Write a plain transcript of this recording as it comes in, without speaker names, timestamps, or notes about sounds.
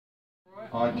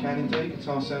I can indeed.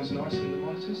 Guitar sounds nice in the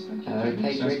monitors. Thank you.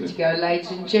 Okay, ready to go,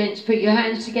 ladies and gents. Put your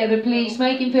hands together, please.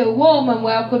 Make him feel warm and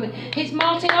welcome. It's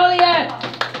Martin Ollier.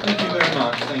 Thank you very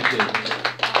much. Thank you.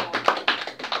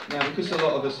 Now, because a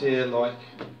lot of us here like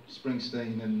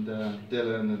Springsteen and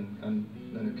Dylan and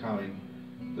Leonard Cohen,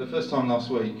 for the first time last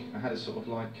week, I had a sort of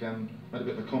like had a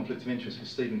bit of a conflict of interest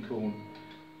because Stephen Corn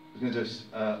was going to do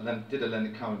did a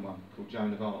Leonard Cohen one called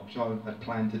Joan of Arc, which I had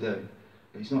planned to do.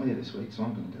 But he's not here this week, so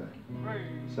I'm going to do it.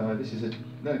 So this is a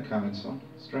Leonard Cohen song.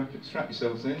 Strap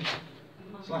yourselves in,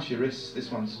 slash your wrists. This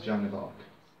one's Joan of Arc.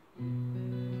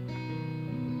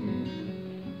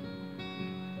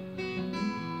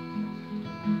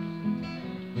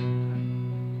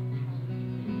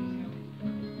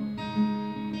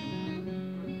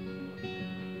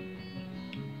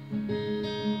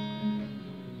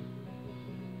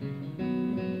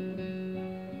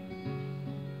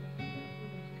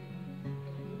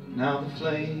 Now the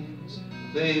flames,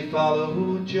 they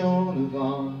followed Joan of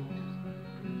Arc.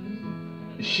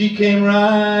 She came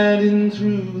riding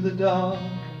through the dark,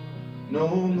 no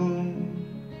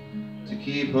moon to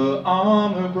keep her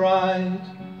armor bright,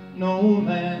 no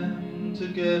man to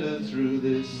get her through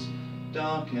this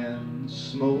dark and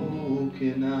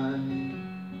smoky night.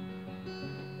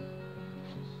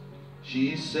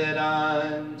 She said,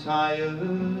 I'm tired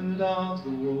of the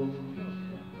war,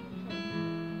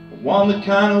 I want the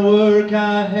kind of work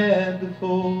I had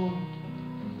before,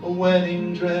 a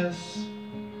wedding dress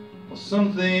or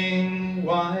something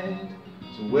white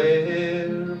to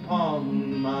wear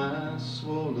upon my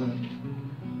swollen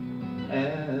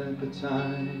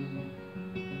appetite.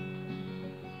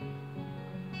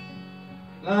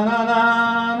 La la la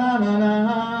la la la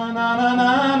la la la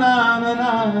la la la la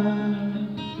la.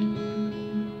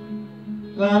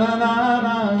 La la la la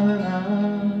la,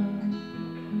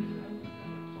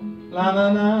 la la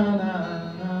la la la.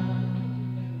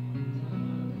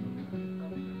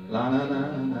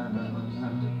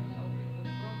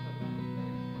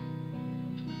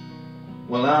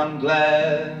 Well, I'm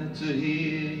glad to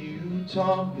hear you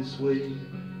talk this way.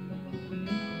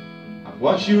 I've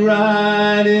watched you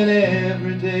riding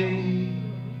every day,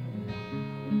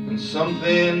 and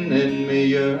something in me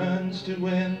yearns to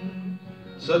win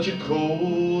such a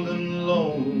cold and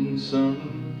lonesome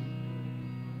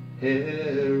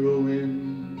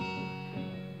heroine.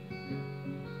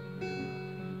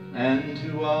 And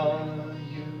who are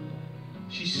you?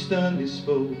 She sternly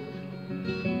spoke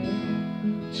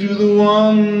to the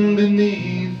one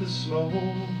beneath the smoke.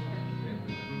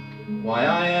 Why,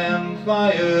 I am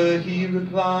fire, he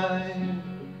replied,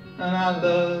 and I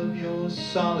love your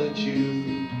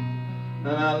solitude, and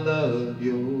I love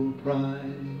your pride.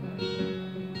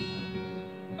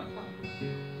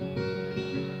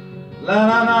 La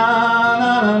la la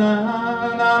la la la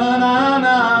la la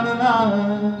la la la.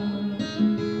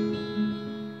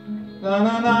 La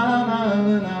la la la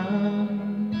la la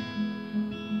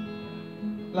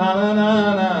la la la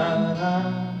la la la.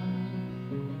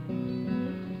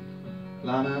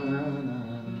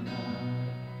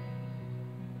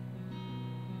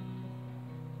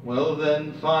 Well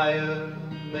then, fire,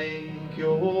 make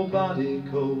your body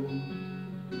cold.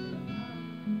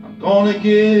 I'm gonna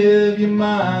give you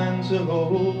mine to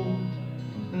hold.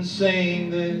 And saying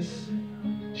this,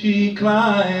 she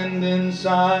climbed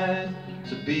inside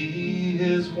to be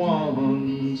his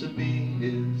one, to be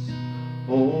his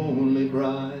only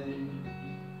bride.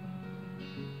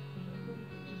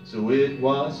 So it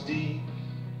was deep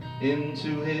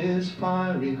into his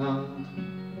fiery heart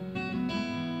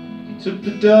he took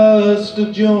the dust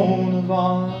of Joan of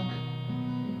Arc,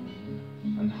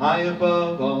 and high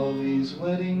above all these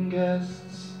wedding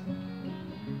guests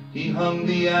he hung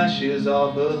the ashes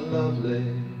of her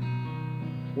lovely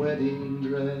wedding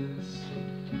dress.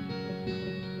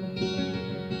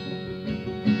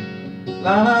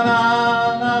 La la la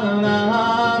la la la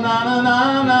la la la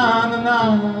la la.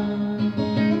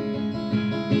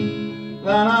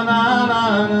 La la la la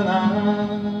la la.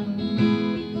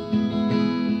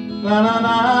 La la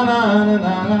la la la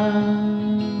la.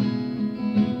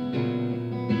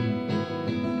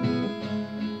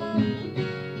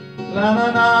 La la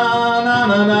la la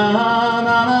la la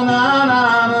la la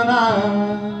la la.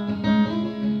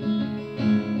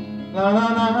 La la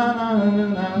la la la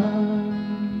la.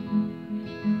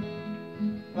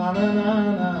 La la la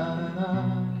la la.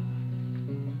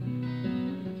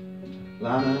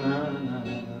 La la la la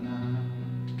la.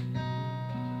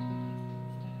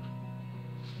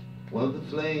 Well, the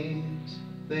flames,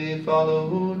 they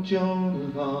followed Joan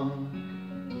of Arc.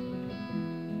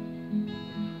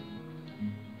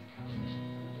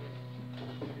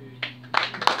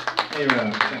 Here we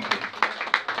are. Thank you.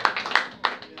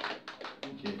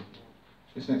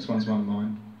 This next one's one of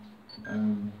mine.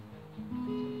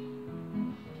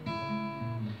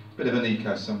 Bit of an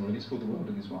eco song really, it's called The World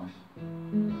and His Wife.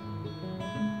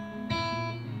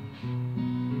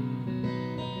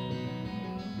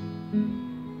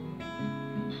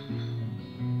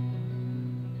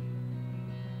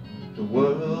 The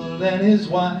world and his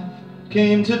wife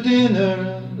came to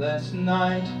dinner last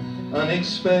night,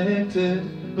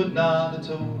 unexpected but not a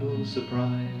total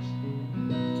surprise.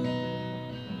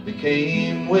 They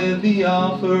came with the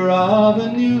offer of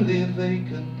a newly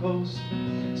vacant post,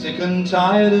 sick and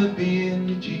tired of being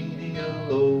your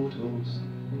genial old host.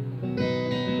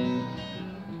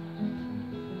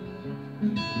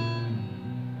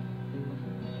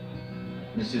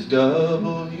 Mrs.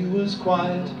 W was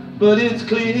quiet, but it's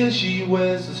clear she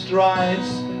wears the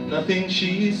strides. Nothing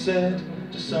she said,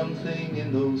 just something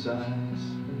in those eyes.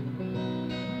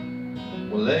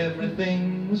 Well,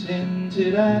 everything was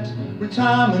hinted at,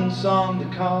 retirement's on the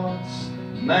cards,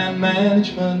 man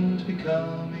management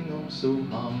becoming oh so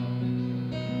hard.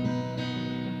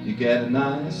 You get a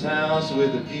nice house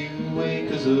with a few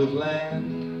acres of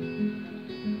land,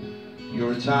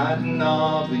 you're a titan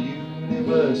of the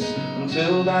universe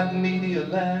until that meteor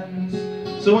lands.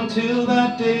 So until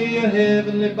that day a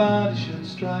heavenly body should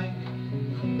strike,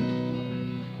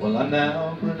 well, I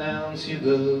now pronounce you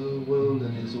the world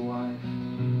and his wife.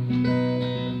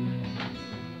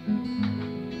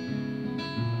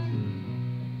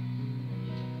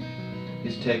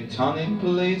 His tectonic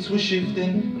plates were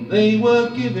shifting and they were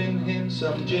giving him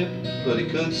some jip, but he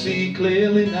could see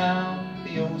clearly now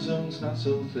the ozone's not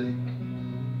so thick.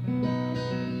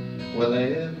 Well,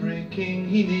 every king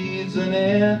he needs an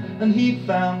heir, and he'd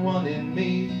found one in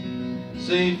me,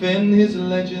 safe in his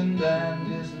legend and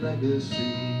his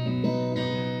legacy.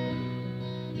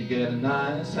 You get a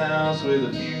nice house with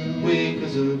a few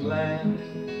acres of land,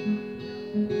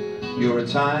 you're a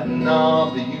titan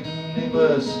of the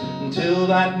universe until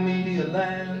that meteor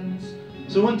lands.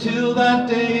 So until that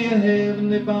day a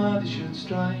heavenly body should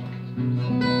strike,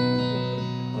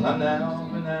 well, I now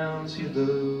renounce you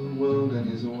the world and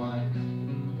his wife.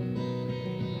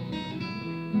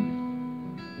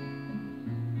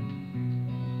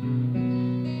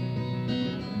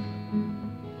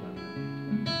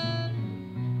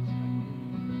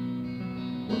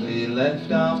 Well, they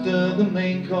left after the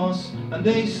main course and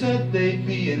they said they'd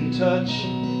be in touch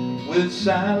with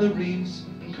salaries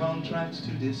and contracts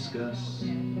to discuss.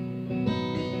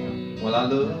 Well, I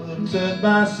looked at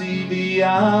my CV,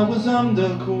 I was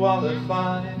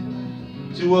underqualified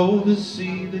to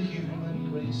oversee the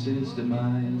human race's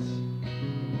demise.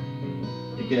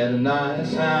 You get a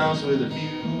nice house with a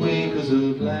few acres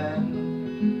of land,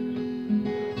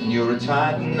 and you're a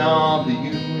titan of the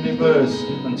universe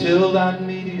until that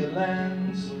meteor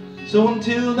lands. So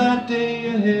until that day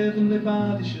a heavenly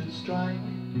body should strike,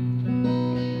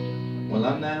 well,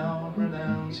 I now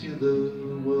pronounce you the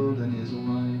world and his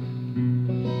wife.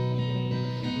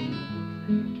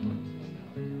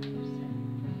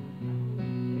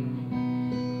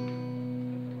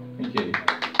 Thank you.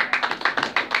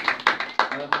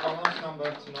 My last number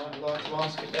tonight, I'd like to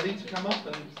ask Ellie to come up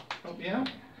and help me out.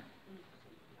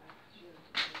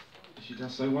 She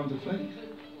does so wonderfully.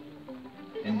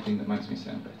 Anything that makes me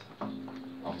sound better,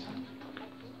 I'll take.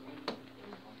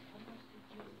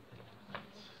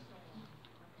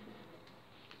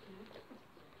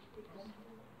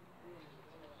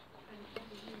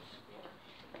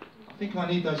 I think I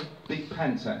need those big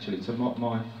pants actually to mop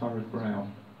my furrowed brow,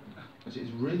 because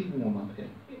it's really warm up here.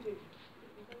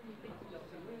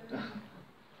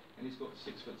 And he's got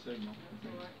 6'2" now.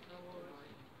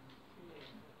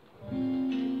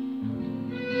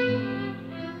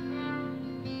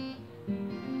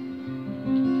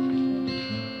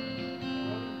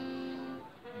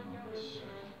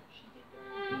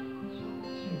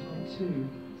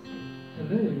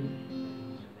 Hello.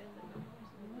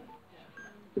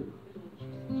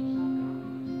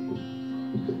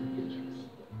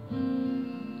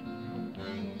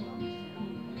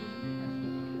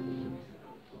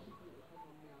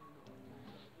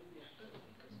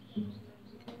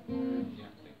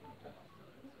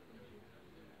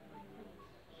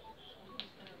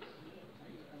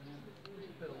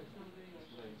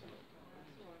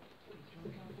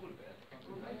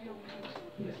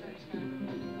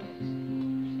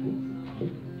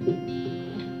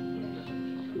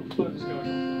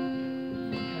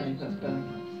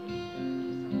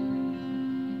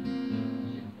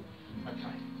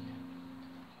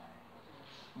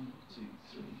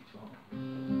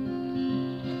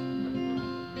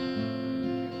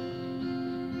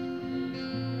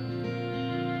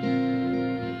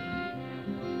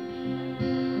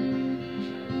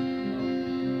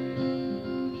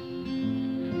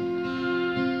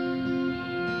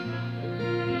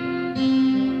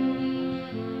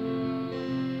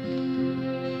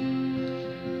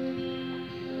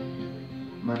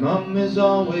 My mum is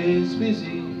always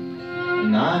busy,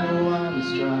 and I know I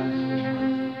must try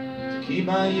to keep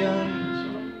my young...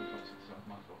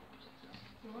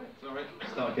 Sorry,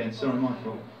 start again, sorry, my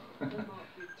fault.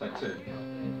 Take two.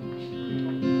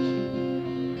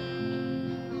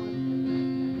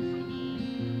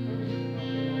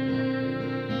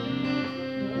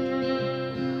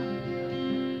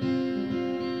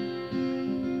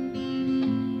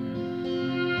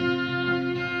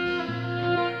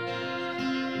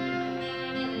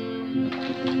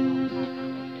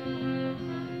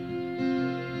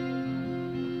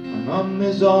 My mum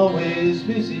is always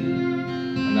busy,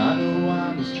 and I know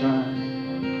I must try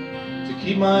to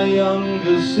keep my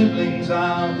younger siblings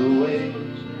out the way.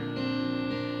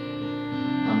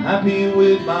 I'm happy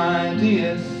with my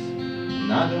DS,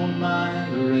 and I don't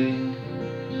mind the rain.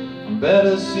 I'm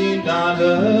better seen, not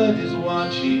heard, is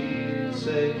what she'd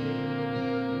say.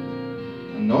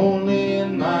 And only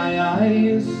in my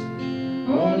eyes,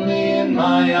 only in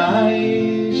my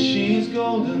eyes, she's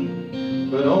golden,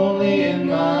 but only in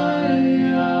my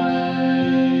eyes.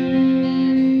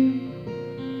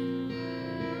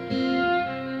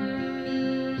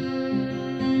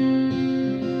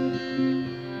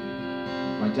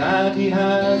 My daddy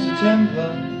has a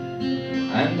temper,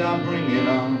 and I bring it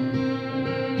on.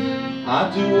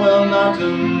 I do well not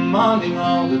demanding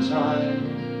all the time,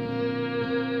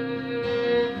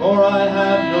 for I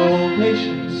have no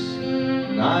patience,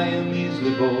 and I am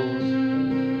easily bored.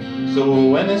 So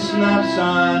when it snaps,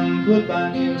 I'm put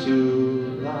back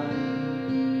into line.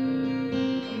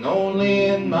 And only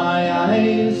in my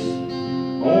eyes,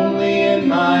 only in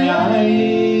my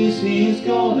eyes, he's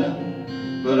golden,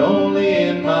 but only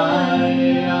in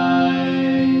my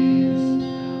eyes.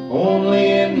 Only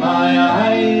in my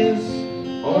eyes,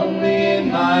 only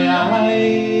in my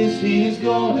eyes, he's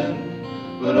golden,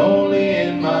 but only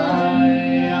in my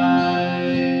eyes.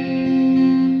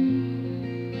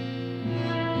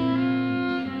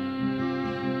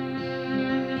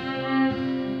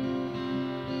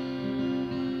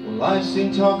 I've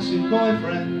seen toxic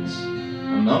boyfriends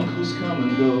and uncles come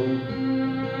and go,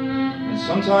 and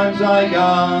sometimes I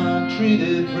got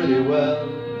treated pretty well.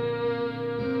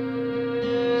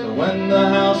 So when the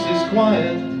house is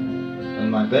quiet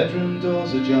and my bedroom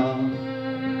door's ajar,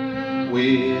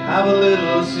 we have a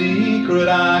little secret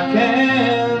I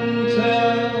can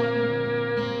tell.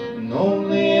 And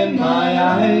only in my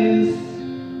eyes,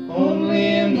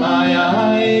 only in my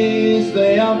eyes,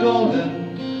 they are golden,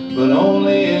 but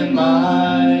only in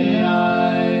my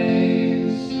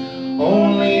eyes.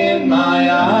 Only in my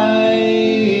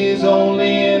eyes,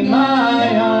 only in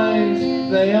my eyes,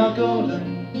 they are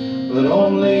golden, but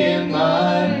only in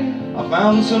my... I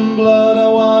found some blood I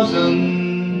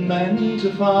wasn't meant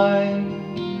to find.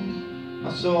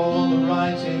 I saw the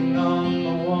writing on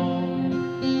the wall.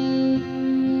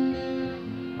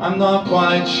 I'm not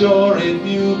quite sure if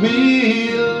you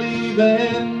believe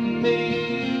in me.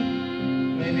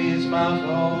 Maybe it's my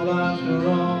fault after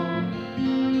all.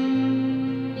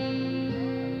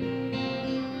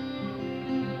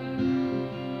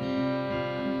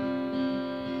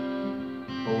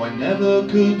 Oh, I never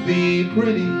could be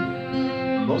pretty,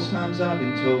 most times I've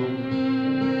been told.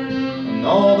 And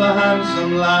all the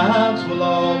handsome lads will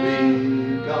all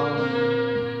be gone.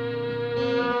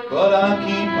 But I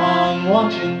keep on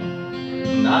watching,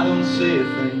 and I don't say a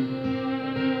thing,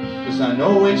 'cause I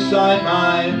know which side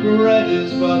my bread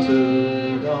is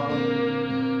buttered on.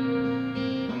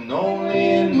 And only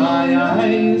in my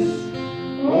eyes,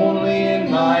 only in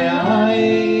my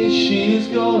eyes, she's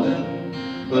golden,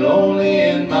 but only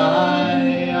in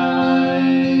my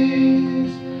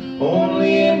eyes.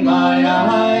 Only in my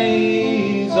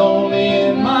eyes, only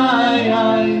in my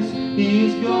eyes,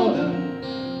 he's golden,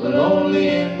 but only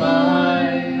in my eyes.